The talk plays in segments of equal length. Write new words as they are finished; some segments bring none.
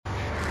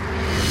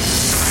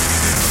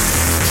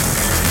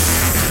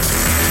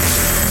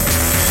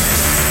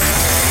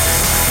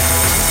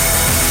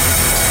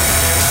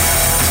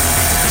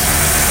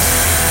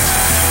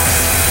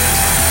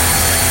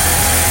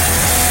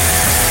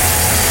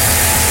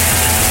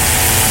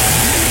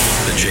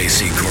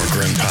J.C.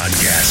 Corcoran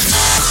Podcast.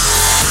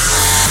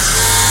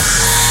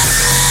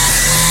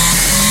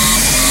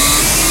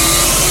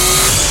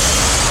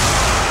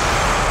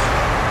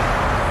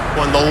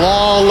 When the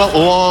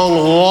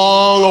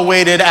long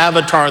awaited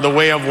Avatar, The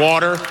Way of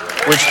Water,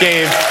 which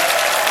gave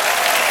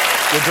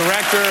the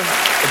director,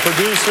 the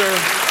producer,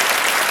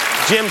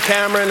 Jim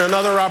Cameron,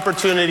 another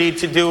opportunity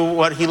to do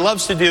what he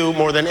loves to do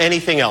more than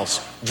anything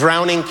else,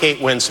 drowning Kate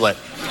Winslet.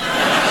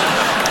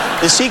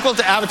 The sequel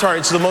to Avatar,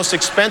 it's the most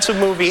expensive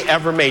movie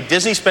ever made.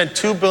 Disney spent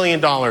 $2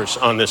 billion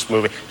on this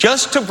movie.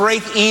 Just to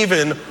break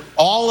even,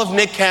 all of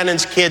Nick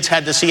Cannon's kids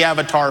had to see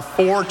Avatar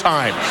 4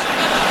 times.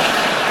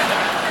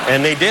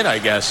 And they did, I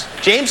guess.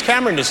 James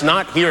Cameron is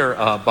not here,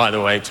 by the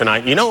way,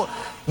 tonight. You know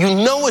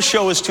a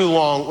show is too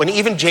long when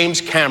even James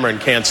Cameron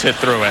can't sit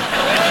through it.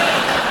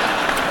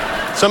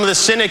 Some of the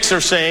cynics are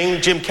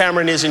saying Jim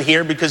Cameron isn't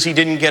here because he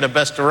didn't get a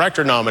Best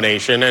Director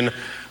nomination. And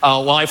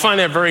while I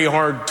find that very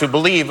hard to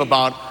believe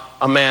about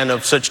a man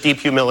of such deep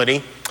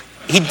humility,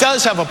 he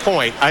does have a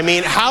point. I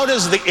mean, how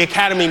does the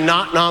Academy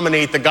not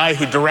nominate the guy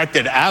who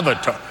directed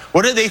Avatar?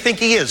 What do they think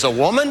he is, a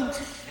woman?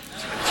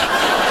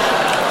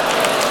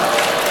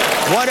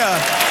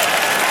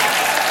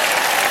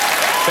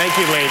 Thank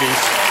you, ladies.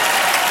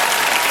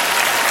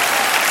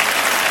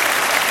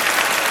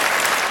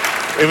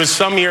 It was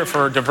some year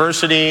for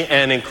diversity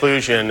and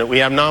inclusion. We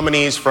have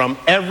nominees from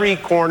every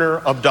corner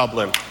of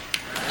Dublin.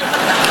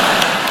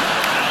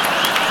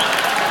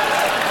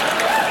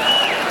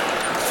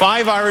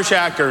 5 Irish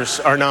actors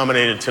are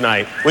nominated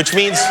tonight, which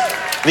means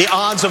the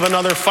odds of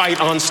another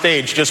fight on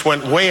stage just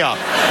went way up.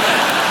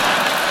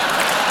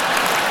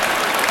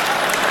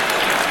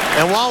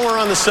 And while we're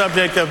on the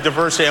subject of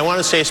diversity, I want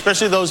to say,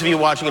 especially those of you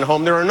watching at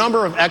home, there are a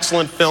number of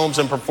excellent films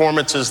and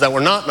performances that were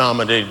not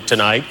nominated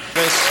tonight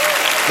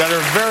that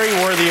are very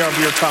worthy of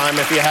your time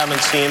if you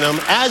haven't seen them,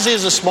 as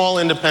is a small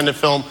independent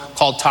film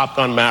called Top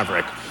Gun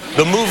Maverick,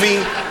 the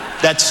movie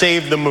that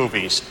saved the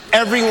movies.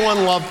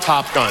 Everyone loved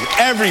Top Gun.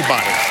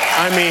 Everybody.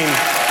 I mean,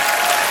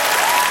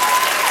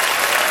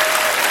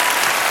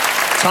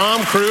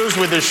 Tom Cruise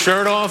with his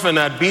shirt off in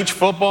that beach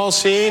football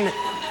scene.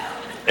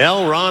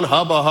 L. Ron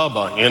Hubba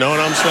Hubba, you know what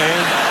I'm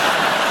saying?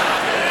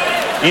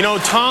 You know,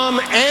 Tom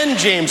and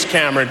James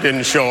Cameron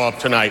didn't show up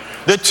tonight.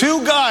 The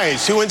 2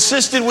 guys who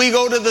insisted we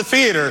go to the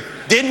theater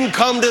didn't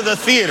come to the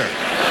theater.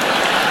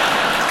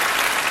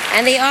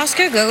 And the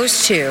Oscar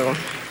goes to...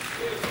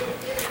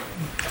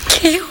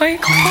 Keyway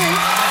Cole.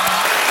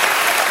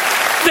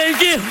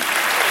 Thank you.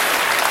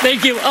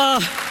 Thank you.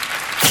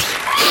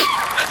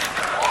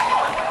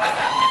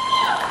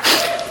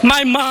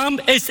 My mom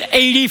is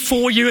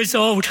 84 years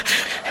old.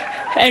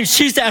 And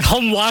she's at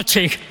home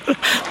watching.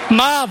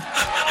 Mom,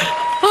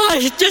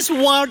 I just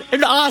won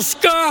an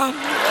Oscar.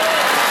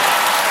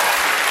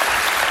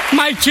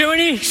 My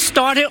journey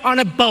started on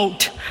a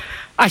boat.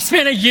 I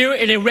spent a year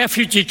in a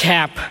refugee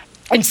camp.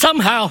 And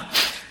somehow,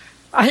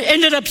 I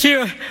ended up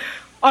here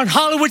on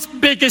Hollywood's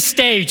biggest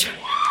stage.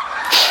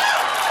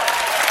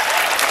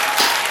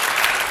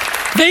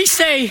 They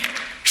say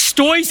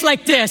stories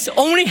like this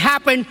only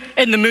happen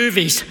in the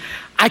movies.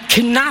 I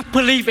cannot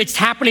believe it's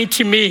happening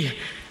to me.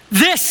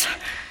 This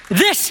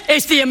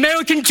is the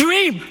American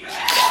dream.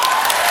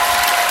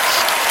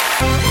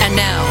 And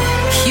now,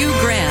 Hugh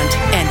Grant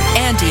and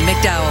Andie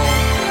MacDowell.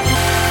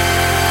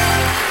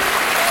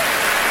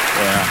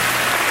 Yeah.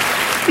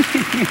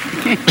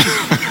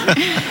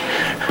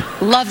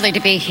 Lovely to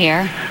be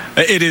here.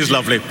 It is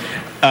lovely.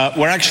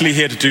 We're actually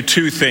here to do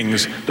 2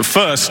 things. The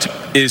first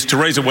is to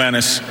raise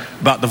awareness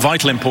about the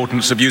vital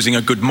importance of using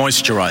a good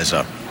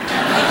moisturizer.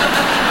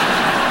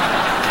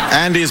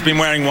 Andie has been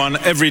wearing one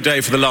every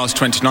day for the last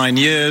 29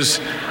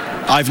 years.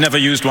 I've never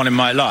used one in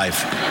my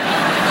life.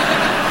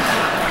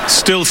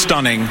 Still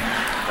stunning,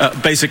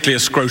 basically a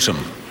scrotum.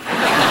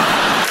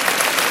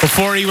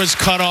 Before he was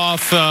cut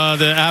off,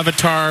 the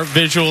Avatar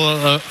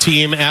visual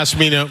team asked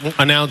me to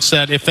announce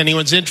that if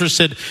anyone's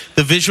interested,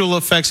 the visual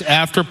effects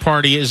after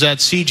party is at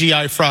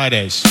CGI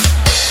Fridays.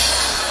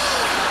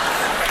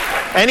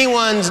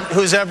 Anyone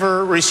who's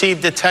ever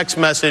received a text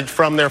message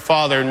from their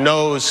father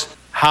knows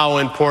how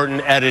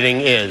important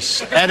editing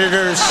is.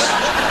 Editors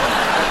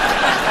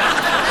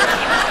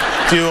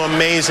do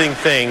amazing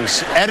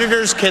things.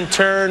 Editors can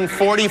turn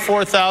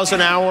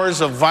 44,000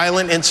 hours of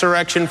violent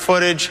insurrection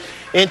footage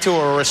into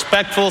a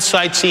respectful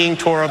sightseeing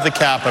tour of the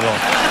Capitol.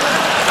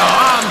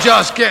 I'm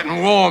just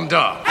getting warmed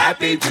up.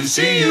 Happy to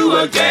see you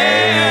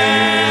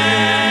again.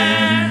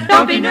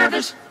 Don't be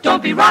nervous,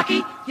 don't be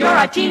rocky. You're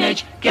a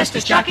teenage guest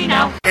as jockey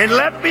now. And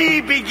let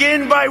me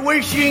begin by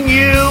wishing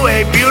you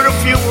a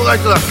beautiful look.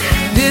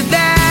 Did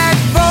that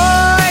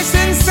voice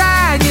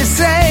inside you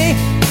say,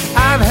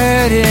 I've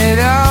heard it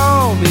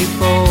all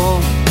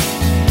before?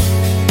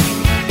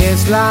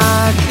 It's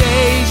like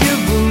deja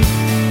vu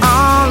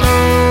all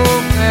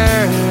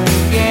over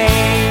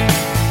again.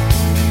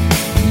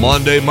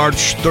 Monday,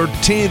 March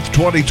 13th,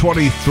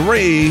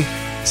 2023.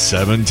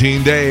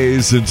 17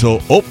 days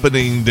until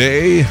opening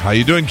day. How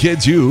you doing,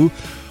 kids? You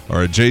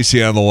or at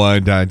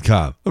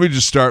jcontheline.com. Let me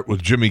just start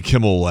with Jimmy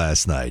Kimmel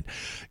last night.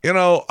 You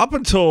know, up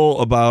until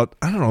about,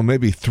 I don't know,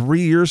 maybe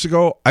 3 years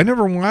ago, I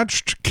never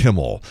watched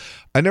Kimmel.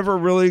 I never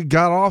really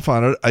got off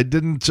on it. I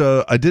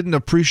didn't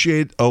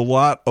appreciate a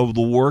lot of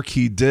the work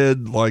he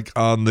did, like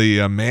on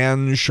the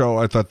Man Show.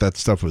 I thought that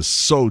stuff was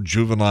so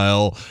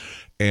juvenile,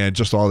 and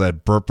just all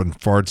that burp and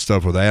fart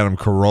stuff with Adam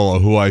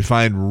Carolla, who I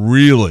find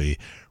really,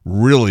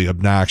 really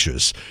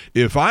obnoxious.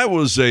 If I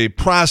was a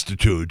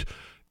prostitute,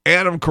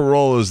 Adam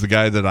Carolla is the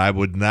guy that I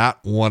would not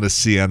want to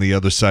see on the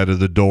other side of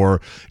the door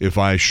if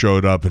I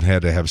showed up and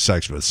had to have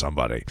sex with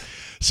somebody.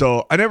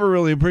 So I never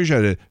really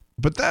appreciated it.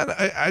 But then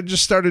I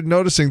just started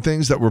noticing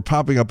things that were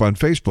popping up on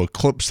Facebook,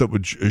 clips that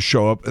would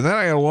show up. And then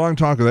I had a long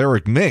talk with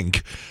Eric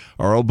Mink,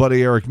 our old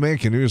buddy Eric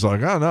Mink, and he was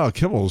like, oh, no,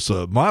 Kimmel's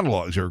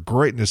monologues are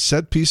great, and his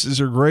set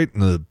pieces are great,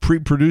 and the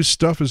pre-produced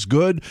stuff is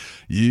good.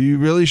 You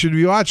really should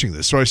be watching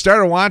this. So I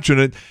started watching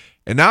it,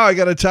 and now I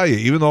got to tell you,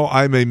 even though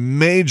I'm a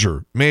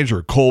major,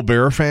 major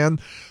Colbert fan,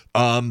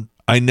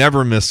 I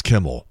never miss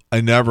Kimmel.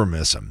 I never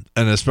miss him,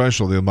 and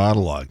especially the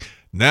monologue.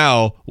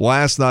 Now,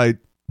 last night,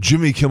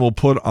 Jimmy Kimmel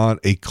put on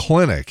a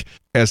clinic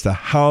as to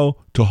how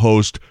to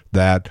host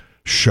that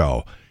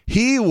show.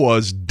 He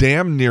was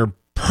damn near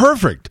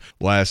perfect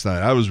last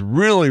night. I was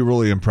really,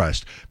 really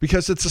impressed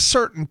because it's a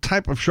certain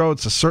type of show.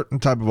 It's a certain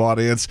type of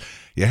audience.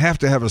 You have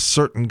to have a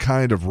certain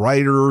kind of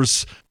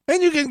writers.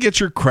 And you can get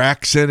your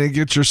cracks in and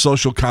get your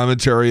social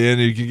commentary in.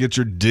 And you can get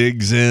your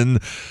digs in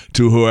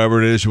to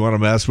whoever it is you want to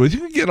mess with.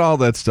 You can get all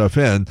that stuff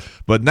in.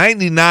 But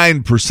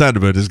 99%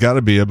 of it has got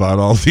to be about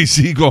all these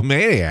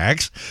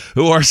egomaniacs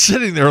who are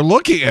sitting there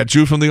looking at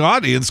you from the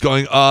audience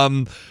going,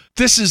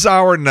 this is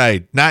our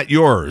night, not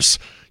yours.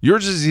 You're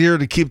just here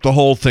to keep the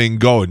whole thing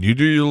going. You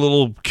do your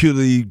little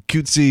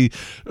cutesy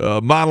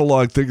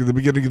monologue thing at the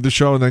beginning of the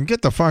show and then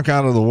get the fuck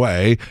out of the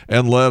way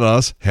and let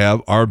us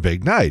have our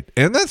big night.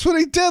 And that's what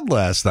he did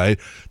last night.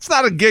 It's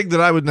not a gig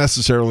that I would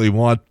necessarily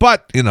want,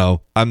 but, you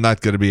know, I'm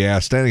not going to be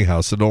asked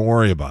anyhow, so don't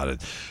worry about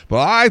it.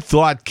 But I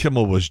thought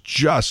Kimmel was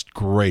just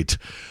great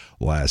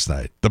last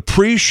night. The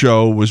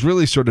pre-show was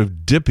really sort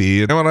of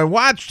dippy, and when I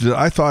watched it,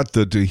 I thought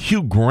that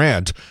Hugh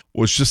Grant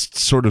was just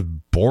sort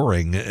of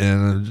boring,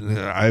 and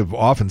I've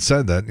often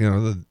said that, you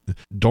know,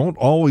 don't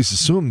always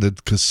assume that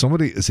because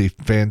somebody is a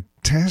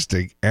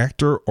fantastic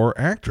actor or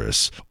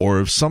actress, or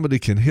if somebody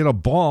can hit a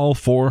ball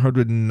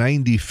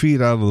 490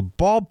 feet out of the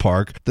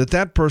ballpark,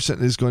 that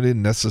person is going to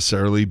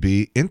necessarily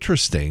be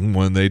interesting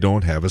when they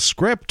don't have a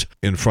script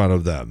in front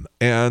of them.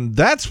 And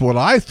that's what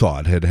I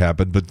thought had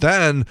happened. But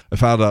then I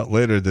found out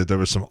later that there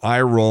was some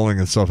eye rolling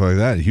and stuff like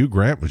that. Hugh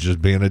Grant was just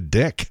being a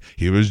dick.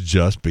 He was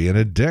just being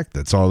a dick.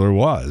 That's all there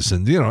was.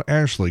 And, you know,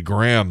 Ashley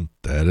Graham,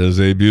 that is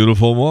a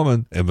beautiful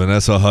woman. And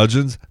Vanessa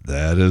Hudgens,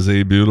 that is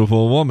a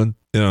beautiful woman.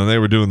 You know, they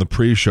were doing the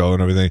pre-show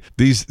and everything.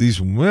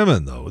 These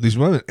women, though, these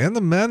women, and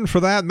the men for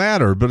that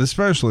matter, but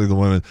especially the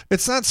women,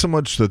 it's not so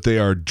much that they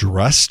are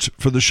dressed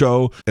for the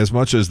show as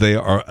much as they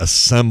are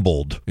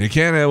assembled. You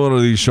can't have one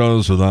of these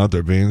shows without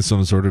there being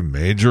some sort of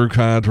major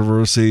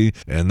controversy,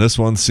 and this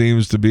one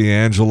seems to be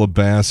Angela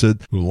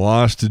Bassett, who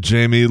lost to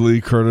Jamie Lee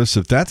Curtis.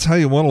 If that's how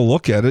you want to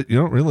look at it, you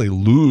don't really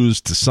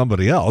lose to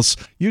somebody else.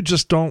 You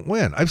just don't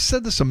win. I've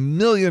said this a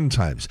million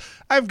times.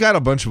 I've got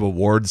a bunch of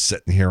awards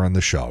sitting here on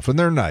the shelf, and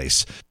they're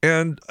nice.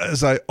 And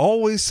as I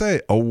always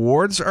say,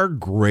 awards are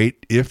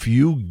great if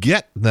you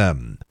get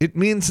them. It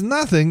means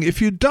nothing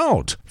if you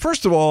don't.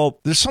 First of all,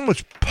 there's so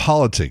much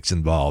politics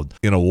involved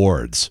in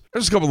awards.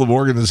 There's a couple of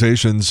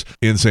organizations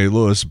in St.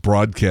 Louis,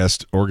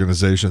 broadcast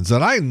organizations,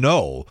 that I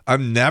know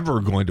I'm never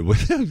going to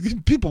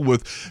win. people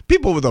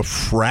with a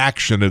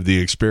fraction of the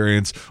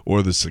experience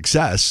or the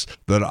success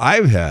that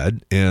I've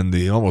had in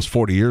the almost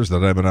 40 years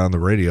that I've been on the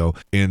radio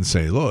in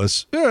St.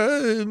 Louis.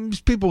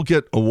 People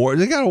get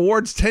awards. They got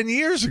awards 10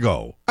 years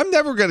ago. I'm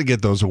never going to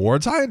get those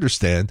awards. I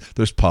understand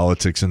there's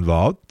politics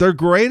involved. They're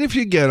great if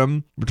you get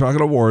them. We're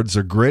talking awards.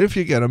 They're great if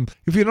you get them.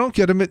 If you don't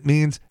get them, it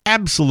means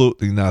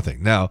absolutely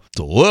nothing. Now, it's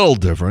a little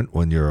different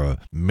when you're a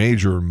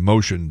major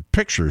motion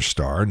picture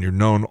star and you're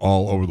known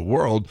all over the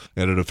world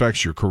and it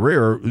affects your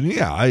career.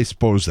 Yeah, I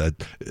suppose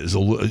that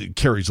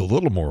carries a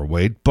little more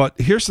weight. But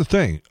here's the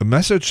thing. A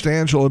message to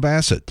Angela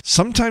Bassett.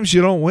 Sometimes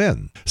you don't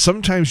win.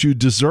 Sometimes you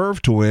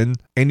deserve to win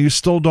and you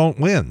still don't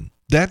win.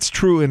 That's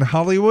true in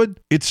Hollywood.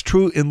 It's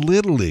true in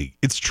Little League.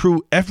 It's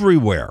true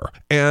everywhere.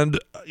 And,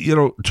 you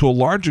know, to a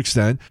large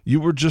extent, you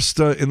were just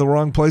in the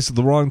wrong place at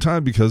the wrong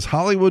time because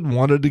Hollywood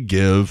wanted to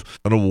give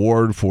an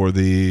award for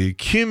the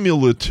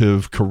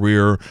cumulative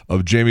career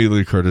of Jamie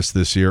Lee Curtis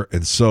this year,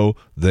 and so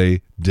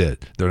they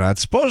did. They're not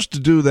supposed to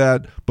do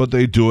that, but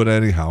they do it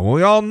anyhow.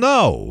 We all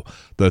know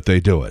that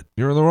they do it.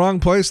 You're in the wrong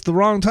place at the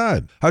wrong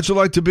time. How'd you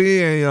like to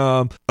be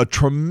a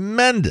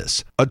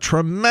tremendous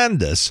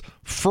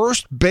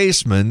first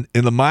baseman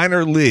in the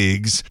minor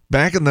leagues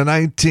back in the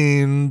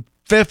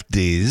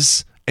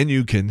 1950s, and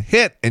you can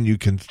hit and you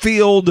can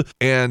field,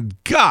 and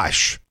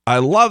gosh, I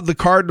love the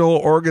Cardinal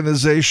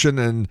organization,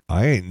 and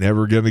I ain't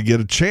never going to get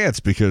a chance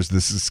because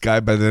this guy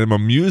by the name of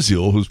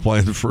Musial who's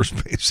playing the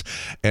first base,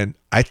 and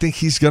I think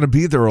he's going to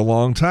be there a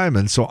long time,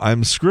 and so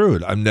I'm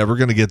screwed. I'm never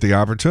going to get the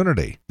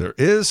opportunity. There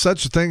is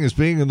such a thing as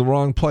being in the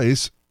wrong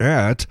place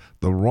at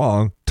the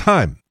wrong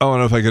time. I don't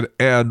know if I could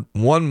add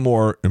one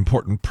more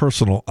important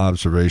personal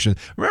observation.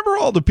 Remember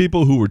all the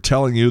people who were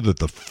telling you that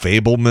The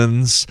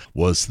Fabelmans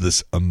was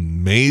this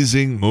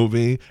amazing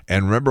movie?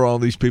 And remember all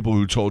these people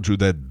who told you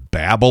that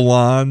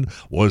Babylon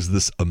was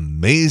this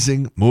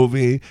amazing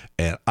movie?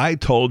 And I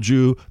told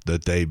you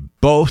that they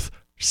both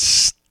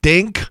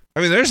stink. I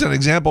mean, there's an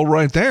example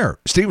right there.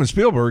 Steven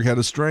Spielberg had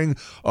a string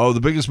of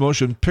the biggest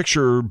motion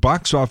picture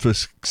box office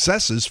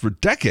successes for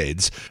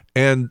decades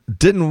and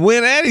didn't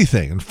win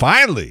anything. And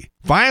finally,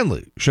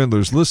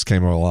 Schindler's List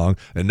came along,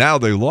 and now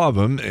they love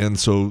him, and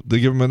so they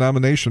give him a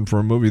nomination for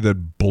a movie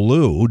that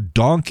blew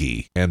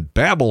donkey. And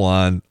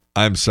Babylon,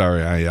 I'm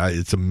sorry,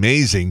 it's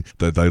amazing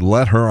that they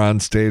let her on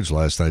stage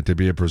last night to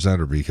be a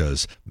presenter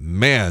because,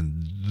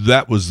 man,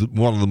 that was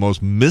one of the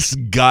most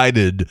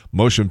misguided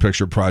motion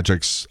picture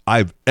projects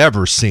I've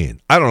ever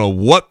seen. I don't know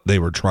what they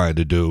were trying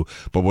to do,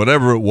 but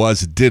whatever it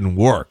was, it didn't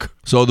work.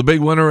 So the big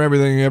winner,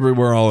 Everything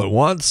Everywhere All at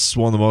Once,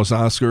 won the most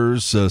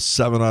Oscars,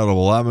 7 out of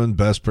 11,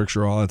 Best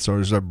Picture, all that sort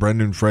of stuff.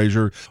 Brendan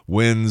Fraser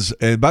wins,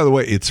 and by the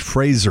way, it's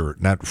Fraser,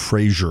 not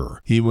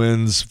Frazier. He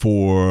wins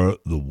for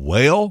The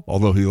Whale,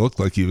 although he looked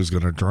like he was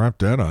going to drop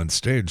dead on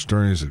stage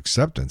during his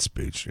acceptance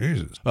speech.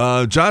 Jesus.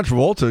 John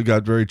Travolta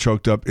got very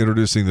choked up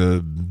introducing the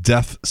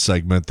death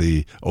segment,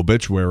 the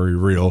obituary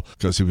reel,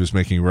 because he was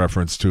making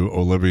reference to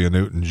Olivia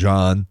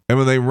Newton-John. And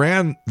when they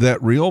ran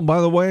that reel,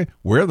 by the way,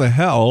 where the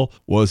hell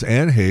was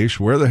Anne Heche?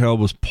 Where the hell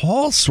was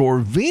Paul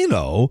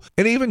Sorvino?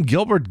 And even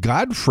Gilbert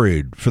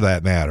Gottfried, for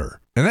that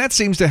matter. And that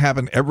seems to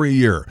happen every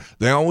year.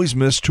 They always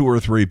miss 2 or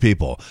 3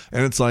 people.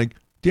 And it's like,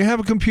 do you have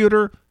a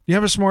computer? Do you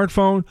have a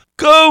smartphone?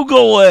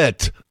 Google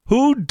it!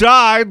 Who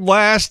died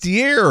last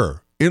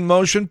year in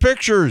motion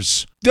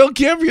pictures? They'll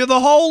give you the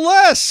whole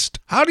list.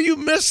 How do you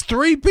miss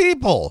 3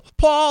 people?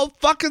 Paul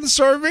fucking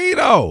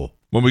Sorvino.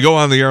 When we go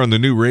on the air on the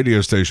new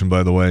radio station,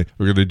 by the way,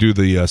 we're going to do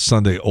the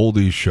Sunday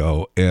Oldies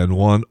show, and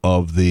one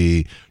of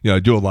the, I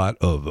do a lot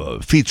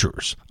of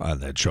features on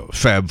that show,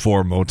 Fab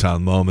Four,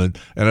 Motown Moment,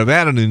 and I've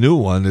added a new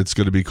one. It's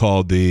going to be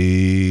called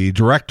the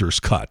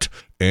Director's Cut,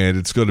 and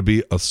it's going to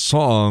be a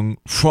song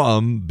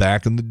from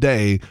back in the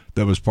day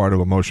that was part of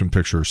a motion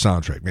picture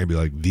soundtrack, maybe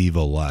like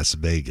Viva Las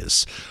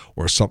Vegas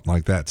or something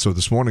like that. So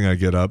this morning I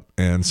get up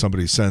and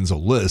somebody sends a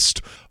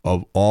list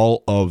of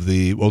all of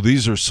the,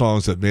 these are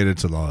songs that made it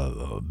to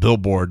the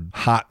Billboard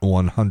Hot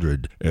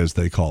 100, as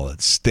they call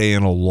it.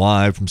 Staying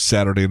Alive from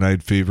Saturday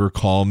Night Fever,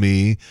 Call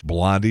Me,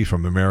 Blondie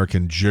from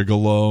American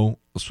Gigolo,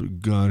 what's we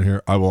got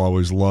here? I Will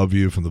Always Love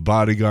You from The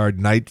Bodyguard,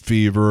 Night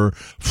Fever,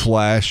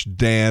 Flash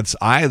Dance,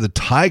 Eye of the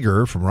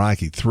Tiger from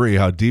Rocky 3,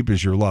 How Deep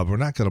Is Your Love. We're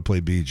not going to play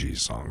Bee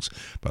Gees songs,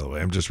 by the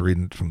way. I'm just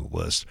reading it from the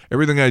list.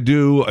 Everything I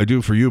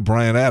Do for You,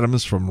 Bryan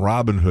Adams from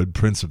Robin Hood,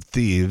 Prince of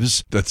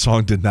Thieves. That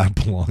song did not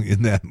belong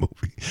in that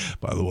movie,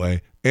 by the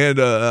way. And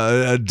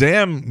a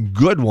damn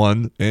good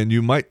one, and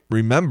you might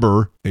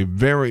remember a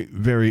very,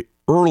 very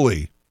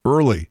early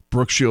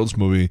Brooke Shields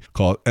movie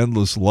called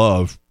Endless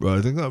Love. I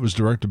think that was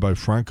directed by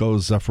Franco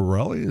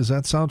Zeffirelli. Does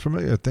that sound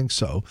familiar? I think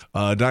so.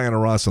 Diana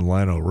Ross and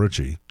Lionel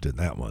Richie did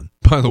that one.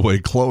 By the way,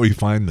 Chloe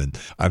Fineman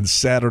on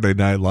Saturday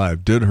Night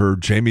Live did her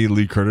Jamie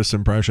Lee Curtis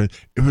impression.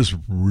 It was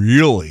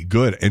really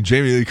good. And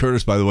Jamie Lee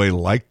Curtis, by the way,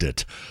 liked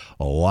it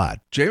a lot.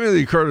 Jamie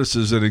Lee Curtis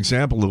is an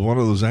example of one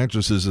of those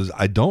actresses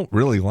I don't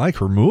really like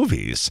her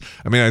movies.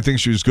 I mean, I think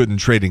she was good in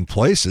Trading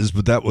Places,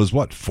 but that was,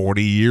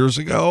 40 years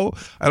ago?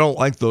 I don't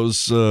like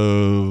those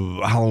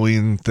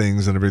Halloween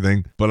things and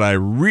everything, but I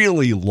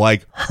really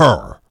like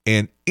her.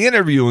 And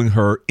interviewing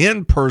her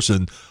in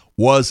person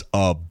was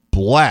a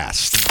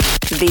blast.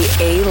 The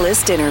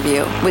A-List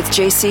Interview with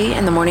JC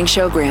and the Morning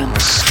Show Graham.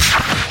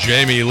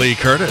 Jamie Lee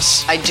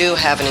Curtis. I do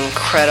have an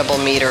incredible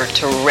meter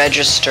to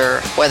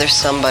register whether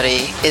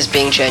somebody is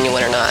being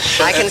genuine or not.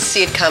 I can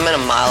see it coming a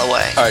mile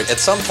away. All right, at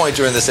some point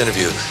during this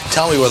interview,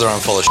 tell me whether I'm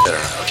full of shit or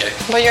not, okay?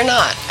 But you're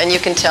not, and you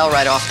can tell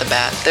right off the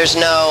bat. There's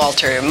no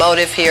ulterior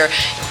motive here,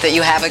 that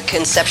you have a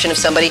conception of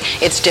somebody.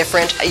 It's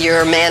different.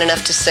 You're man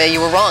enough to say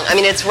you were wrong. I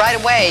mean, it's right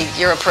away,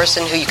 you're a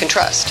person who you can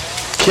trust.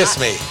 Kiss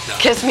me. No.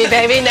 Kiss me,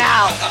 baby,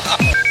 now.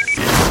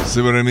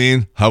 See what I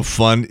mean? How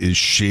fun is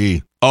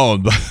she? Oh,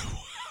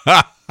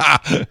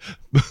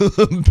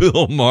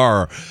 Bill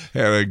Maher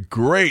had a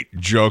great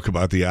joke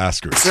about the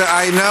Oscars.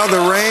 I know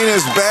the rain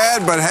is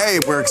bad, but hey,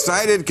 we're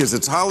excited because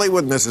it's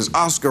Hollywood and this is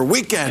Oscar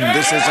weekend.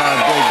 This is our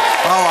big,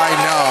 I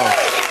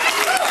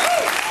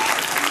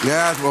know.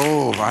 Yeah,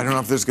 I don't know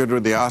if this is good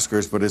with the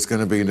Oscars, but it's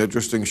going to be an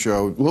interesting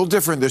show. A little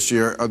different this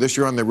year. This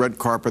year on the red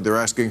carpet, they're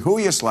asking, who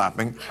are you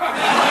slapping?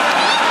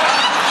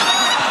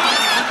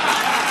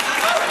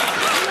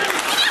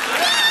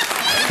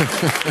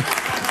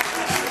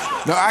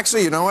 No,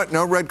 actually, you know what?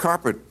 No red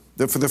carpet.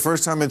 For the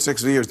first time in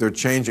 60 years, they're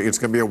changing. It's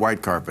going to be a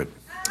white carpet.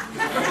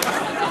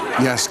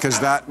 Yes, because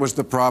that was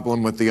the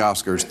problem with the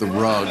Oscars, the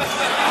rug.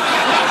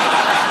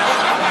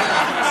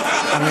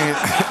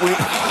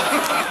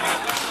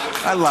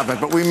 I love it,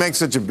 but we make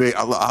such a big...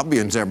 I'll be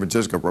in San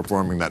Francisco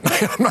performing that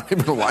night. I'm not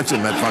even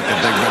watching that fucking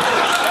thing,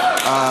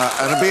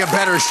 but it'll be a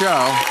better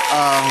show.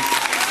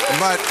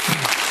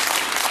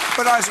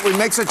 But honestly, we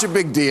make such a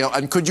big deal.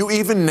 And could you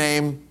even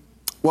name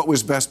what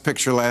was Best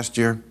Picture last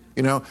year?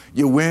 You know,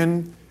 you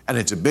win, and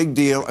it's a big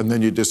deal, and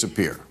then you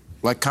disappear.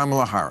 Like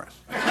Kamala Harris.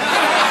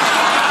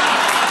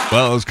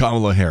 Well, it's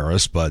Kamala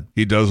Harris, but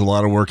he does a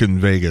lot of work in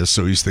Vegas,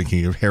 so he's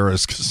thinking of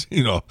Harris because,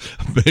 you know,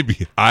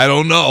 maybe, I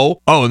don't know.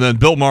 Oh, and then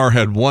Bill Maher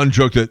had one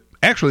joke that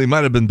actually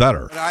might have been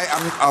better.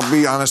 I'll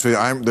be honest with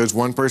you, there's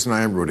one person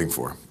I am rooting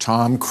for,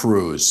 Tom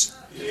Cruise.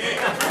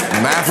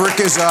 Maverick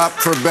is up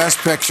for Best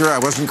Picture. I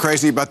wasn't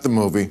crazy about the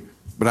movie,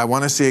 but I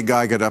want to see a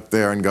guy get up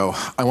there and go,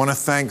 I want to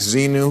thank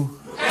Xenu.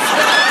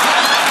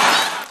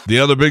 The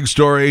other big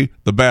story,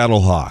 the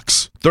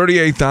Battlehawks.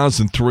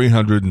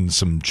 38,300 and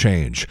some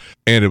change.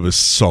 And it was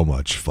so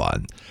much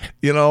fun.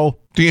 You know,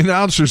 the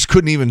announcers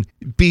couldn't even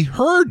be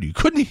heard. You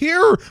couldn't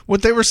hear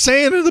what they were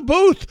saying in the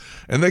booth.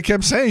 And they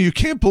kept saying, you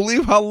can't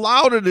believe how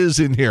loud it is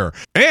in here.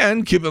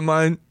 And keep in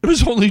mind, it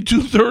was only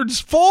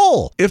 2/3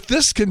 full. If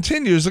this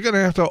continues, they're going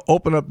to have to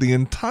open up the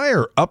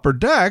entire upper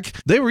deck.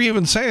 They were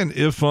even saying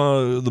if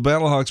the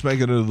Battlehawks make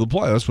it into the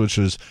playoffs, which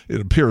is,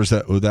 it appears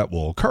that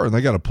will occur, and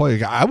they got to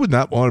play. I would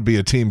not want to be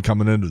a team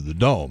coming into the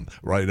Dome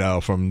right now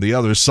from the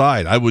other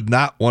side. I would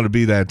not want to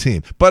be that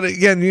team. But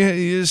again,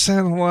 you said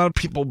a lot of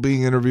people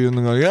being interviewed and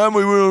they're like, yeah,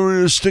 we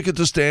will stick it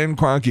to Stan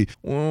Kroenke.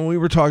 Well, we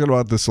were talking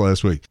about this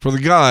last week. For the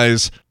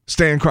guys,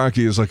 Stan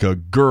Kroenke is like a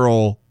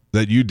girl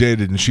that you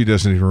dated and she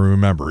doesn't even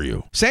remember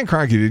you. Stan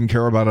Kroenke didn't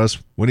care about us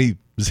when he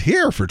was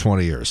here for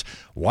 20 years.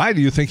 Why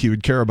do you think he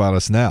would care about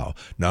us now?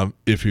 Now,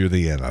 if you're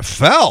the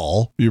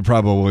NFL, you're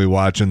probably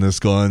watching this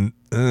going,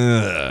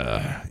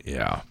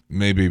 yeah,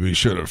 maybe we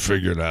should have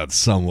figured out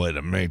some way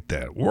to make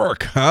that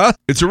work, huh?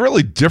 It's a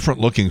really different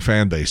looking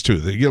fan base, too.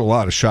 They get a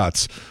lot of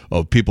shots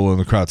of people in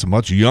the crowd. It's a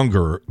much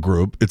younger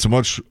group. It's a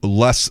much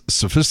less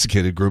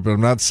sophisticated group. And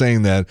I'm not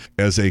saying that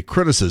as a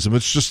criticism.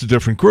 It's just a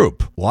different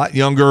group. A lot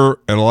younger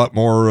and a lot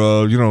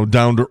more,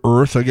 down to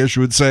earth, I guess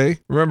you would say.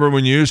 Remember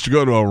when you used to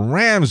go to a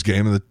Rams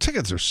game and the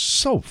tickets are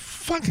so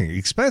fucking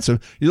expensive.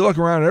 You look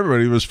around,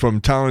 everybody was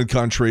from Town and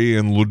Country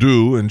and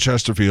Ladue and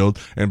Chesterfield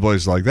and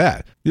places like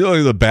that. You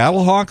know, the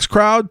Battlehawks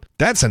crowd,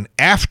 that's an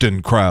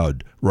Afton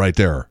crowd right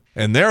there.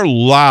 And they're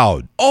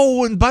loud.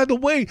 Oh, and by the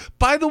way,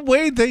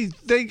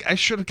 I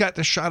should have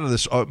gotten a shot of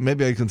this. Oh,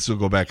 maybe I can still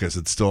go back because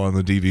it's still on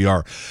the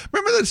DVR.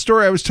 Remember that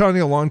story I was telling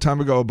you a long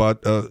time ago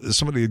about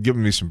somebody had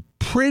given me some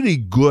pretty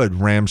good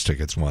Rams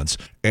tickets once,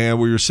 and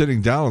we were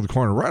sitting down in the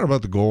corner right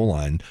about the goal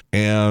line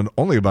and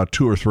only about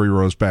 2 or 3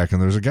 rows back, and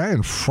there's a guy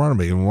in front of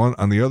me and one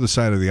on the other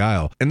side of the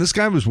aisle, and this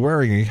guy was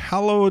wearing a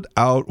hollowed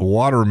out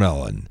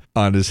watermelon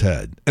on his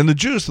head, and the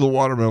juice of the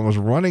watermelon was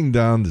running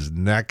down his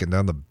neck and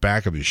down the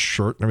back of his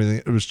shirt and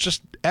everything. It was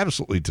just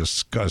absolutely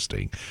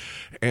disgusting,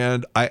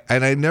 and I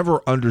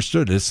never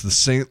understood it. It's the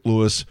St.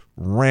 Louis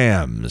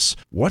Rams.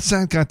 What's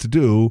that got to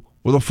do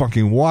with a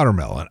fucking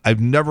watermelon?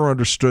 I've never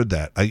understood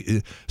that.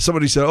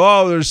 Somebody said,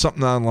 oh, there's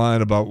something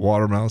online about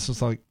watermelons.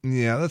 It's like,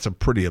 yeah, that's a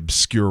pretty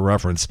obscure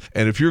reference.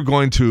 And if you're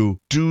going to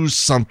do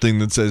something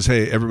that says,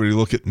 hey, everybody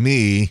look at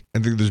me, I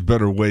think there's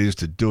better ways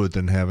to do it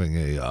than having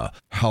a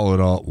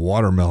hollowed out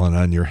watermelon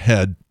on your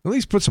head. At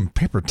least put some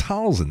paper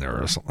towels in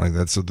there or something like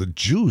that so the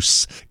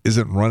juice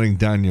isn't running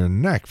down your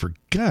neck. For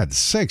God's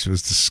sakes, it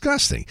was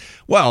disgusting.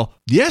 Well,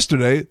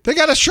 yesterday, they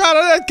got a shot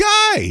of that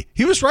guy.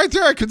 He was right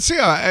there. I could see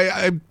him.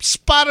 I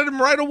spotted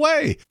him right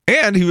away.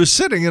 And he was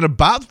sitting in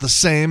about the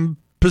same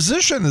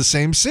position, the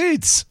same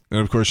seats. And,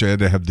 of course, you had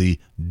to have the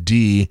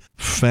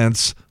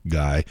defense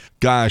guy.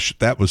 Gosh,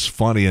 that was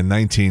funny in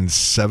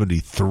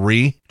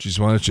 1973. Geez,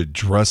 why don't you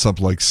dress up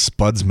like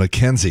Spuds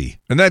McKenzie?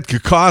 And that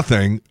caca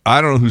thing,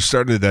 I don't know who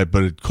started that,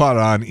 but it caught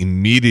on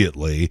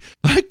immediately.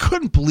 I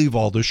couldn't believe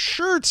all the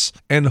shirts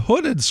and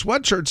hooded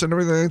sweatshirts and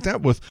everything like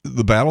that with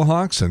the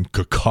Battlehawks and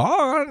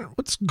caca.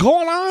 What's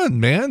going on,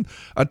 man?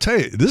 I'll tell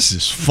you, this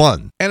is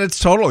fun. And it's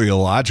totally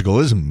illogical.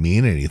 It doesn't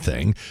mean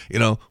anything. You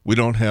know, we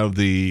don't have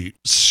the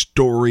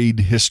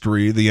storied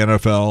history of the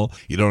NFL.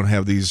 You don't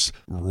have these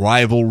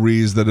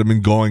rivalries that have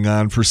been going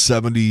on for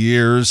 70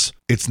 years.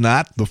 It's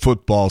not the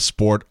football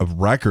sport of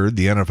record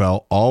the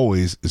NFL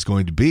always is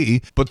going to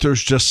be, but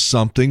there's just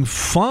something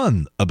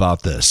fun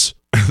about this.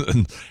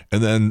 And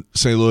then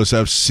St. Louis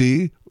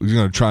FC is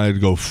going to try to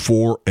go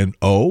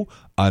 4-0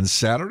 on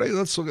Saturday.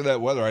 Let's look at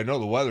that weather. I know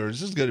the weather.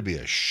 This is going to be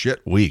a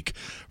shit week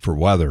for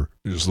weather.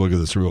 Just look at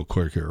this real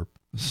quick here.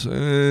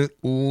 St.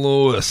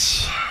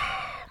 Louis.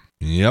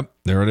 Yep,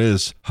 there it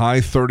is.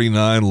 High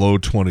 39, low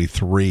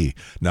 23.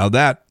 Now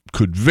that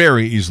could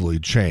very easily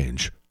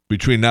change.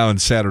 Between now and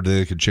Saturday,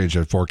 they could change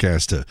that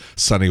forecast to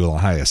sunny with a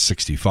high of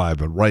 65.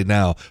 But right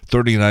now,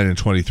 39 and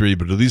 23.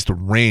 But at least the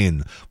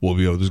rain will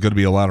be over. There's going to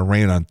be a lot of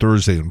rain on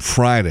Thursday and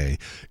Friday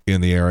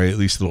in the area. At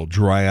least it'll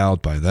dry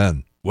out by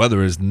then.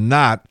 Weather is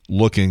not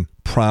looking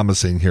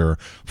promising here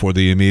for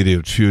the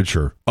immediate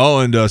future. Oh,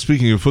 and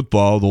speaking of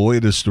football, the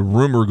latest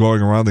rumor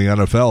going around the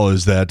NFL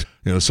is that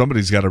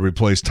somebody's got to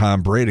replace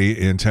Tom Brady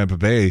in Tampa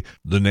Bay.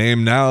 The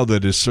name now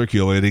that is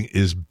circulating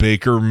is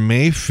Baker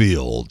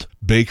Mayfield.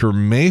 Baker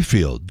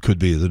Mayfield could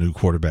be the new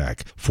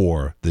quarterback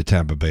for the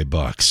Tampa Bay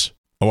Bucks.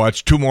 I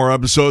watched 2 more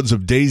episodes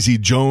of Daisy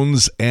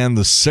Jones and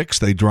the Six.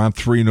 They dropped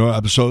 3 new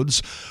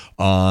episodes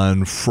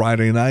on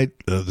Friday night.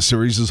 The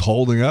series is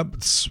holding up.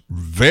 It's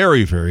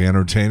very, very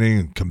entertaining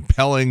and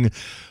compelling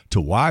to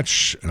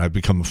watch, and I've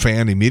become a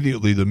fan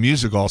immediately. The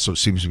music also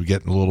seems to be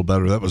getting a little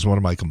better. That was one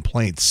of my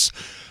complaints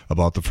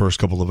about the first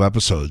couple of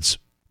episodes.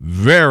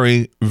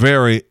 Very,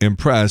 very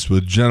impressed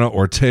with Jenna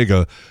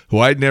Ortega, who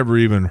I'd never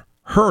even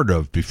heard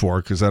of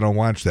before because I don't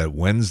watch that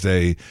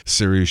Wednesday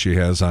series she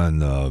has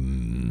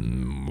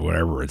on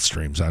whatever it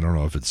streams. I don't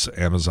know if it's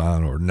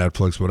Amazon or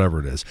Netflix, whatever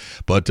it is.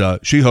 But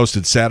she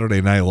hosted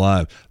Saturday Night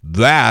Live.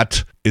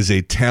 That is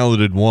a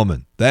talented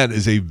woman. That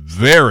is a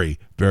very,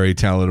 very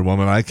talented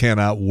woman. I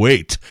cannot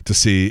wait to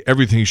see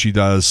everything she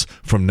does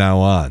from now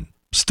on.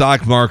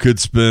 Stock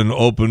market's been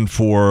open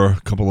for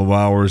a couple of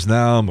hours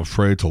now. I'm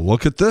afraid to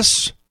look at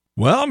this.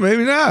 Well,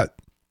 maybe not.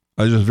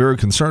 I was just very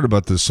concerned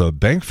about this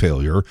bank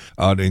failure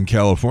out in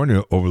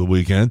California over the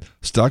weekend.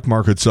 Stock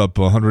market's up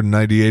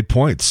 198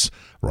 points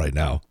right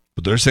now.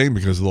 But they're saying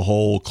because of the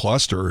whole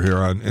cluster here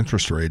on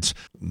interest rates,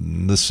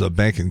 this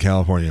bank in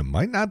California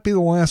might not be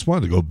the last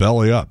one to go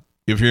belly up.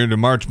 If you're into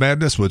March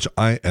Madness, which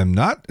I am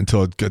not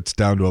until it gets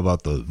down to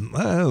about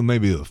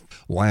maybe the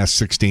last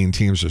 16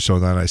 teams or so,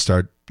 then I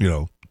start,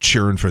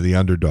 cheering for the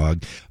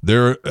underdog.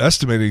 They're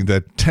estimating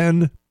that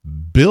 $10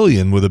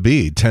 billion with a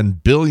B,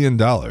 $10 billion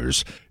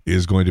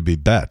is going to be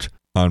bet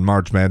on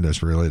March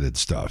Madness related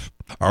stuff.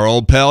 Our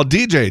old pal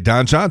DJ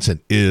Don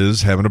Johnson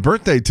is having a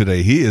birthday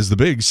today. He is the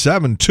big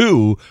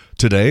 7'2"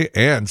 today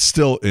and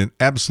still in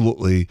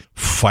absolutely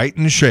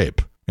fighting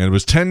shape. And it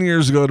was 10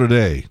 years ago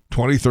today,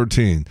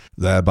 2013,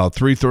 that about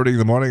 3:30 in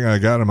the morning I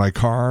got in my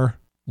car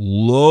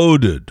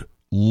loaded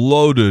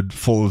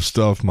full of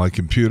stuff, my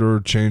computer,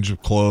 change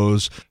of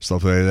clothes,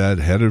 stuff like that,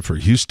 headed for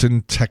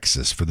Houston,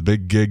 Texas for the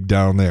big gig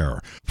down there.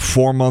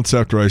 4 months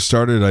after I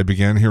started, I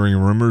began hearing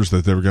rumors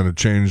that they were going to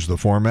change the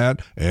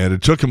format, and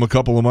it took them a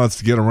couple of months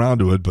to get around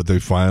to it, but they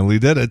finally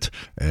did it,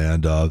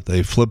 and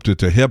they flipped it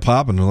to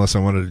hip-hop, and unless I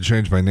wanted to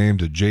change my name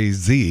to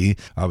Jay-Z,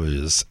 I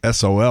was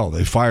SOL.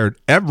 They fired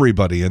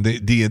everybody,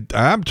 and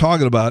I'm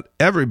talking about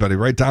everybody,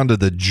 right down to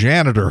the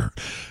janitor,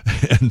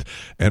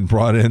 and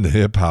brought in the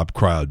hip-hop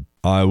crowd.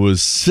 I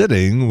was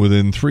sitting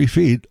within 3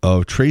 feet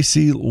of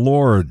Tracy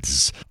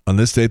Lords on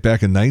this date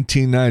back in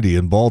 1990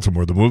 in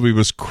Baltimore. The movie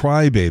was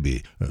Cry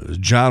Baby.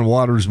 John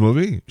Waters'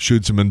 movie.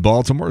 Shoots him in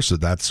Baltimore, so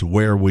that's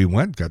where we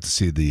went. Got to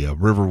see the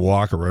River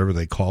Walk or whatever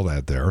they call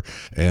that there.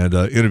 And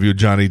interviewed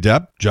Johnny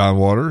Depp, John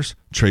Waters,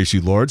 Tracy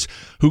Lords,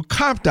 who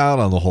copped out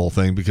on the whole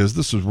thing because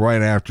this was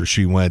right after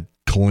she went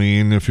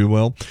clean, if you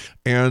will.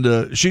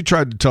 And she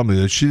tried to tell me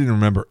that she didn't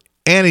remember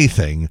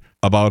anything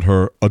about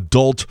her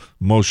adult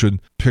motion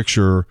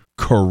picture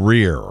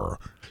career.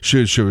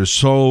 She was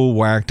so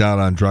whacked out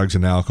on drugs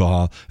and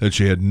alcohol that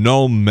she had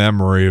no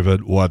memory of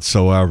it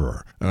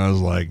whatsoever. And I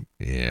was like,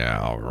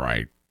 yeah,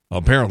 right.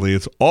 Apparently,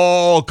 it's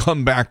all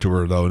come back to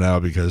her, though, now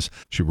because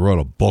she wrote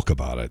a book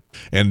about it.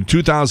 And in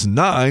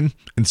 2009,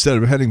 instead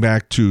of heading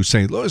back to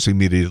St. Louis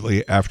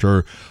immediately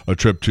after a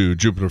trip to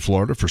Jupiter,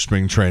 Florida for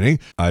spring training,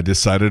 I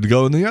decided to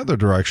go in the other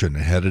direction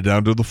and headed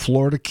down to the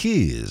Florida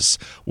Keys,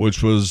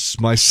 which was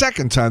my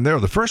second time there.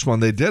 The first one,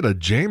 they did a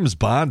James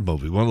Bond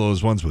movie, one of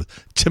those ones with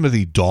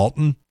Timothy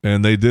Dalton.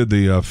 And they did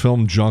the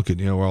film junket,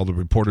 where all the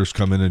reporters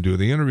come in and do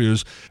the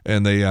interviews,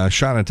 and they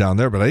shot it down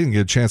there, but I didn't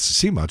get a chance to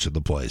see much of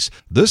the place.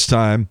 This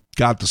time,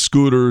 got the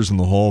scooters and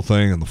the whole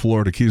thing, and the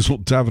Florida Keys will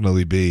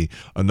definitely be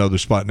another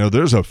spot. Now,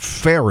 there's a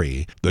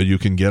ferry that you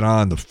can get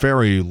on. The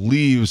ferry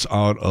leaves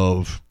out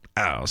of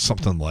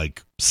something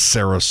like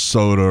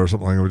Sarasota or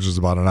something like that, which is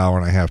about an hour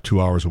and a half,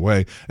 2 hours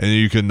away. And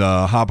you can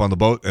hop on the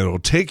boat, and it'll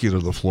take you to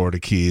the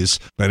Florida Keys.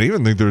 And I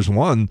even think there's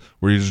one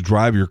where you just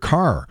drive your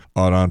car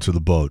out onto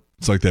the boat.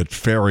 It's like that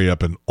ferry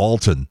up in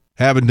Alton.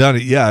 Haven't done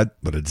it yet,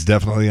 but it's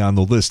definitely on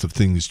the list of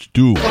things to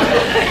do.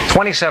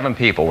 27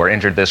 people were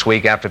injured this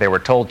week after they were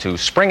told to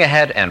spring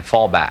ahead and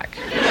fall back.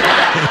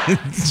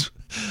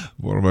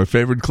 One of my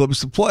favorite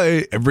clips to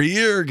play every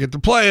year. Get to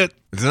play it.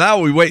 So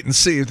now we wait and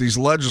see if these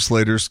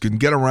legislators can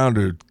get around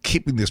to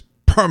keeping this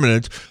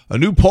permanent. A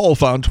new poll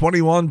found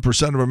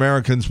 21% of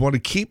Americans want to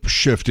keep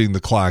shifting the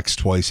clocks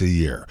twice a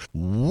year.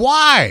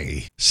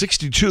 Why?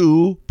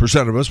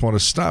 62% of us want to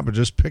stop and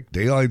just pick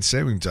daylight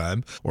saving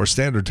time or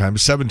standard time.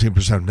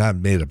 17% have not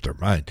made up their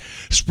mind.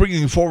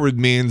 Springing forward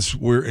means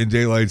we're in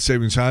daylight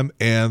saving time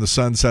and the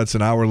sun sets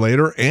an hour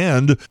later,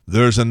 and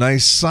there's a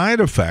nice side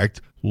effect: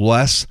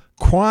 less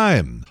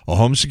crime. A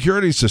home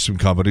security system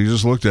company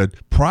just looked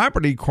at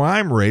property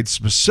crime rates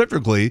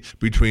specifically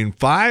between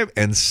 5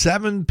 and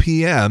 7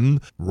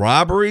 p.m.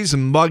 Robberies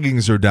and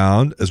muggings are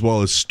down, as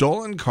well as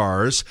stolen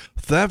cars,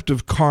 theft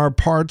of car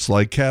parts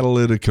like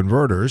catalytic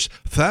converters,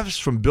 thefts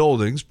from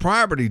buildings,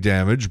 property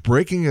damage,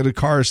 breaking into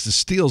cars to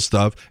steal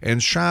stuff,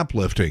 and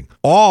shoplifting.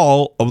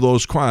 All of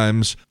those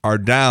crimes are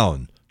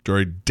down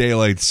during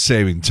daylight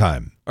saving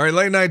time. All right,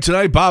 late night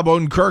tonight, Bob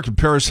Odenkirk and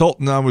Paris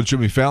Hilton on with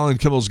Jimmy Fallon.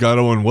 Kimmel's got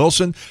Owen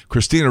Wilson,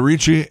 Christina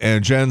Ricci,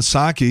 and Jen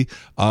Psaki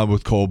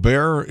with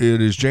Colbert. It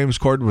is James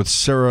Corden with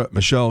Sarah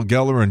Michelle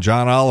Gellar, and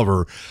John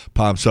Oliver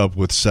pops up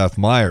with Seth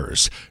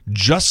Meyers.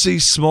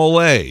 Jussie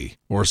Smollett,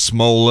 or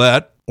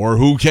Smollett, or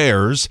who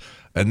cares?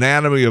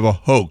 Anatomy of a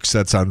Hoax.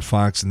 That's on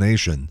Fox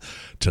Nation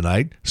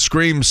tonight.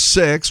 Scream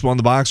 6 won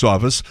the box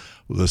office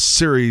with a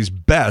series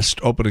best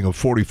opening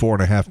of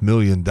 $44.5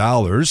 million.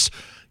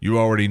 You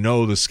already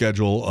know the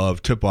schedule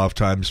of tip-off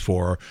times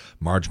for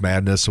March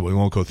Madness, so we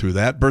won't go through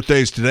that.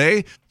 Birthdays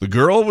today, the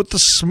girl with the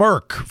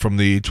smirk from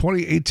the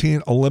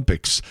 2018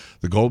 Olympics,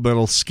 the gold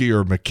medal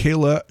skier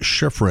Michaela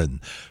Schifrin,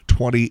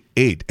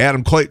 28.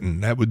 Adam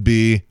Clayton, that would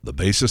be the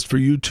bassist for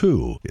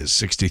U2, is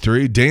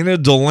 63. Dana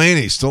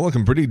Delaney, still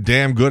looking pretty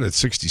damn good at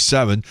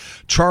 67.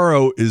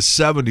 Charo is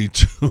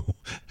 72.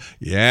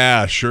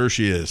 Yeah, sure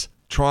she is.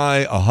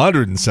 Try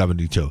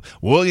 172.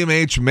 William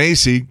H.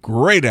 Macy,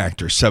 great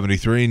actor,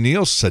 73.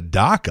 Neil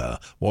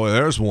Sedaka, boy,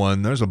 there's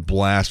one. There's a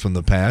blast from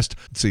the past.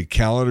 Let's see,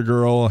 Calendar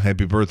Girl,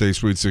 Happy Birthday,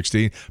 Sweet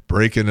 16.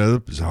 Breaking It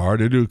Up is hard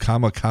to do.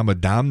 Dam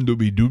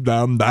dooby doo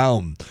down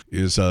down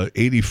is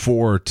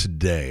 84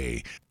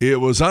 today.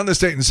 It was on this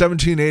date in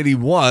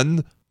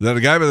 1781 that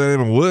a guy by the name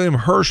of William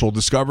Herschel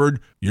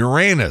discovered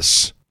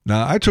Uranus.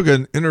 Now, I took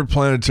an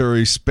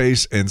interplanetary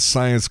space and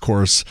science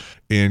course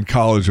in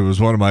college. It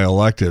was one of my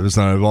electives,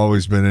 and I've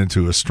always been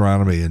into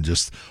astronomy and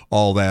just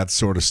all that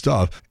sort of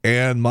stuff.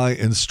 And my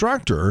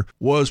instructor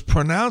was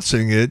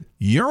pronouncing it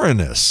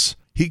Uranus.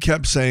 He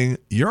kept saying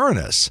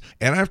Uranus.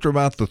 And after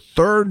about the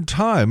third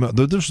time,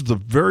 this was the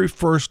very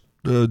first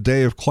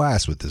day of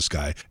class with this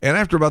guy. And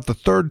after about the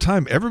third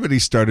time, everybody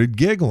started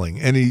giggling.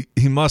 And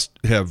he must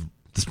have...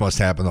 This must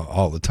happen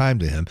all the time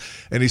to him.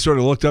 And he sort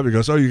of looked up and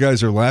goes, oh, you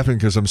guys are laughing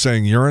because I'm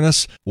saying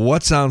Uranus? Well,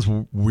 what sounds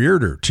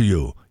weirder to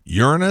you,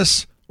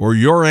 Uranus or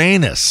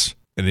Uranus?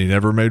 And he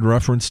never made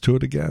reference to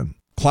it again.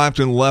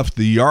 Clapton left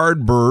the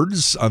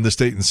Yardbirds on this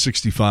date in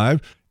 65.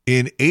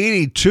 In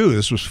 82,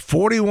 this was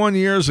 41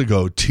 years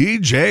ago,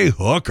 T.J.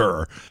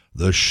 Hooker,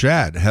 The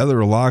Shat, Heather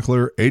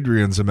Locklear,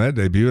 Adrian Zemed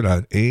debuted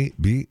on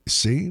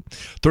ABC.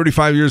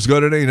 35 years ago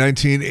today,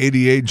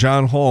 1988,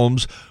 John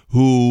Holmes,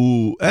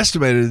 who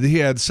estimated that he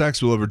had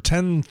sex with over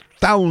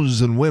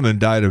 10,000 women,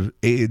 died of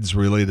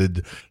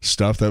AIDS-related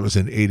stuff. That was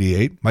in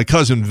 88. My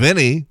Cousin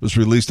Vinny was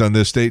released on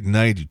this date in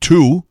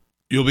 92.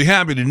 You'll be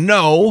happy to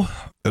know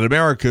that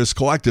America's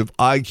collective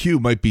IQ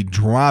might be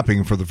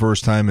dropping for the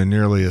first time in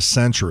nearly a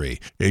century.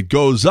 It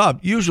goes up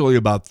usually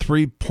about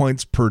 3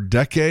 points per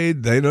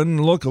decade. They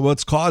didn't look at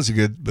what's causing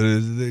it, but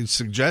they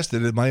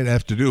suggested it might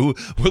have to do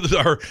with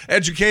our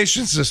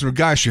education system.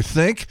 Gosh, you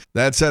think?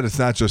 That said, it's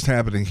not just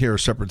happening here.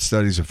 Separate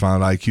studies have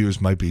found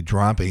IQs might be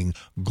dropping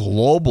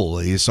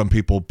globally. Some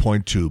people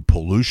point to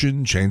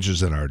pollution,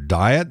 changes in our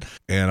diet,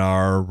 and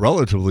our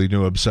relatively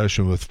new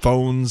obsession with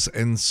phones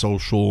and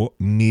social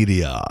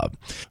media.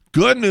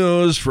 Good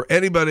news for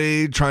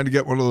anybody trying to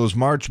get one of those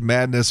March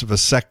Madness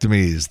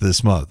vasectomies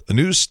this month. A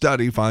new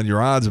study found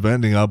your odds of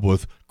ending up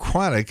with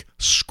chronic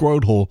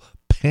scrotal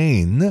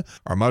pain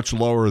are much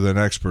lower than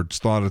experts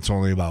thought. It's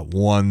only about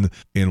 1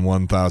 in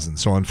 1,000.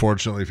 So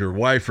unfortunately, if your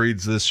wife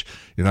reads this,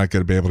 you're not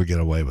going to be able to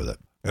get away with it.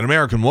 An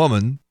American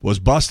woman was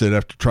busted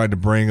after trying to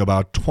bring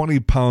about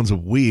 20 pounds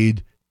of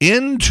weed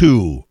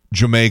into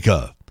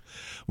Jamaica.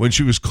 When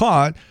she was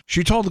caught,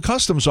 she told the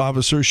customs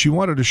officer she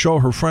wanted to show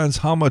her friends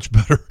how much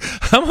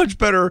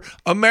better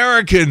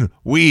American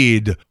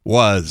weed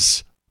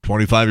was.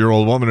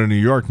 25-year-old woman in New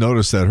York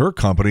noticed that her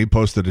company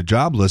posted a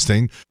job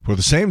listing for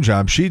the same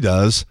job she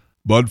does,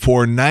 but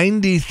for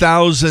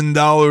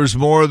 $90,000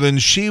 more than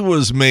she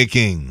was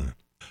making.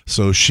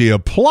 So she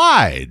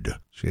applied.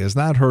 She has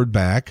not heard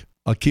back.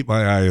 I'll keep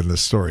my eye on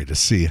this story to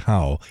see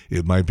how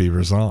it might be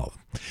resolved.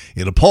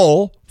 In a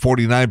poll,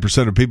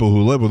 49% of people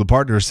who live with a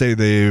partner say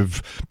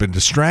they've been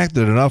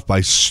distracted enough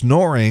by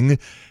snoring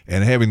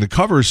and having the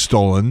covers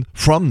stolen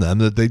from them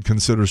that they'd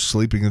consider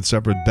sleeping in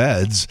separate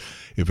beds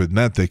if it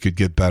meant they could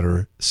get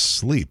better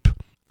sleep.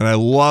 And I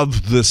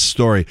love this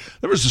story.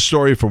 There was a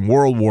story from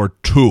World War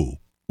II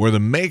where the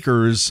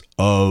makers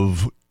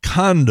of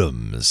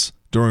condoms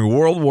during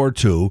World War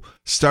II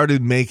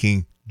started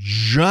making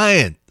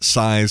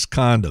giant-sized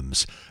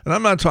condoms. And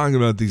I'm not talking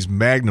about these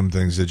Magnum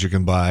things that you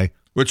can buy,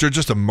 which are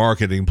just a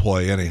marketing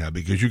ploy anyhow,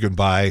 because you can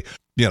buy,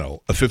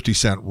 a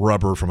 50-cent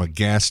rubber from a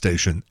gas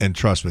station, and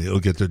trust me, it'll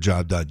get the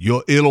job done.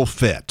 It'll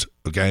fit,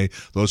 okay?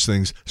 Those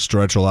things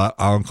stretch a lot.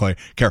 I don't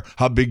care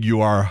how big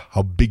you are,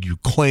 how big you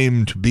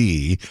claim to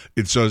be.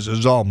 It's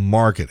all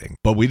marketing.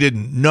 But we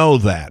didn't know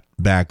that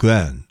back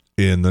then.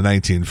 in the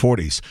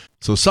 1940s.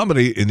 So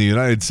somebody in the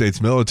United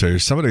States military,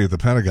 somebody at the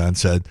Pentagon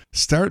said,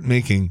 start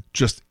making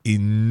just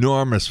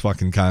enormous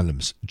fucking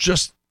condoms.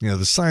 Just,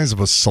 the size of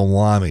a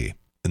salami.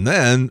 And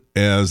then,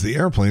 as the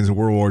airplanes in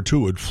World War II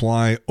would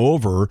fly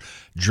over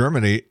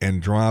Germany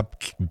and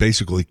drop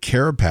basically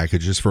care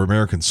packages for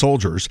American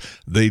soldiers,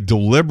 they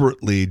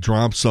deliberately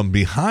dropped some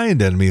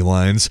behind enemy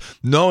lines,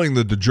 knowing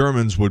that the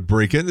Germans would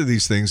break into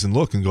these things and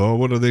look and go, oh,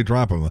 what are they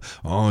dropping?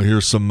 Oh,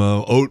 here's some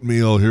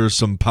oatmeal, here's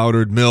some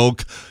powdered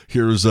milk,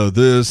 here's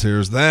this,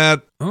 here's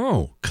that.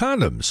 Oh,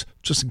 condoms,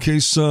 just in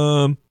case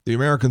the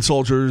American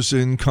soldiers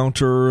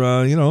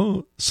encounter,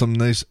 some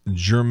nice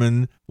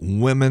German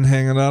women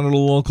hanging out at a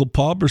local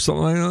pub or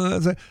something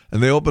like that.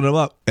 And they open them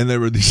up, and there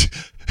were these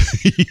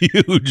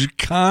huge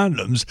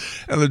condoms.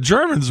 And the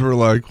Germans were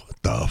like,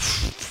 what the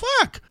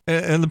fuck?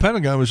 And the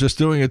Pentagon was just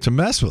doing it to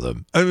mess with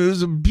them. I mean, it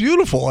was a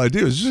beautiful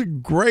idea. It was just a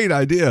great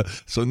idea.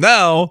 So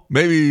now,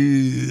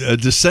 maybe a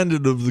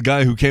descendant of the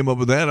guy who came up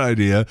with that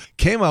idea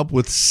came up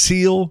with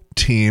SEAL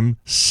Team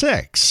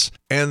 6.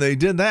 And they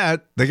did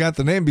that. They got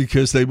the name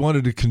because they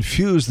wanted to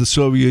confuse the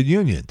Soviet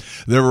Union.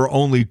 There were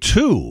only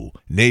 2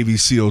 Navy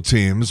SEAL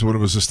teams when it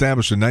was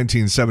established in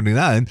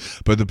 1979,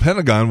 but the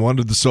Pentagon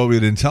wanted the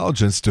Soviet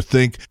intelligence to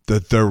think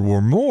that there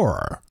were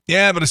more.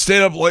 Yeah, but I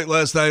stayed up late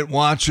last night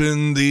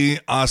watching the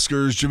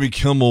Oscars. Jimmy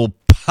Kimmel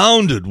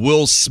pounded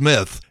Will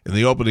Smith in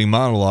the opening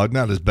monologue.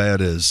 Not as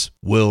bad as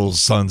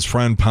Will's son's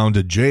friend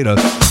pounded Jada.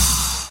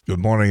 Good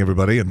morning,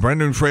 everybody. And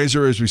Brendan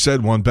Fraser, as we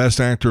said, won Best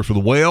Actor for The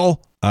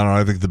Whale. I don't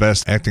know, I think the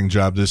best acting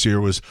job this year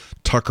was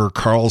Tucker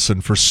Carlson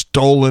for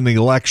Stolen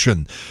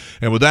Election.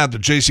 And with that, the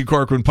J.C.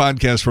 Corcoran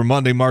podcast for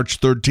Monday, March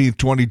 13th,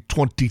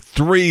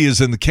 2023 is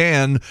in the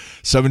can.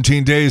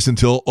 17 days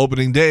until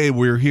opening day.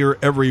 We're here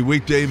every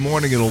weekday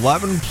morning at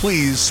 11.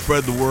 Please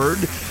spread the word.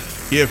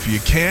 If you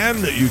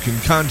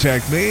can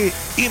contact me.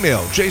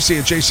 Email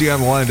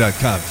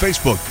jc@jconline.com.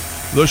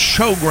 Facebook, The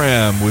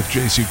Showgram with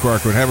J.C.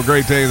 Corcoran. Have a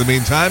great day in the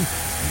meantime.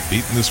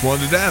 Beating this one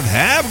to death.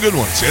 Have a good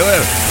one. See you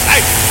later.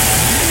 Bye.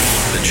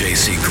 The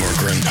J.C.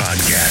 Corcoran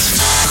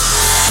Podcast.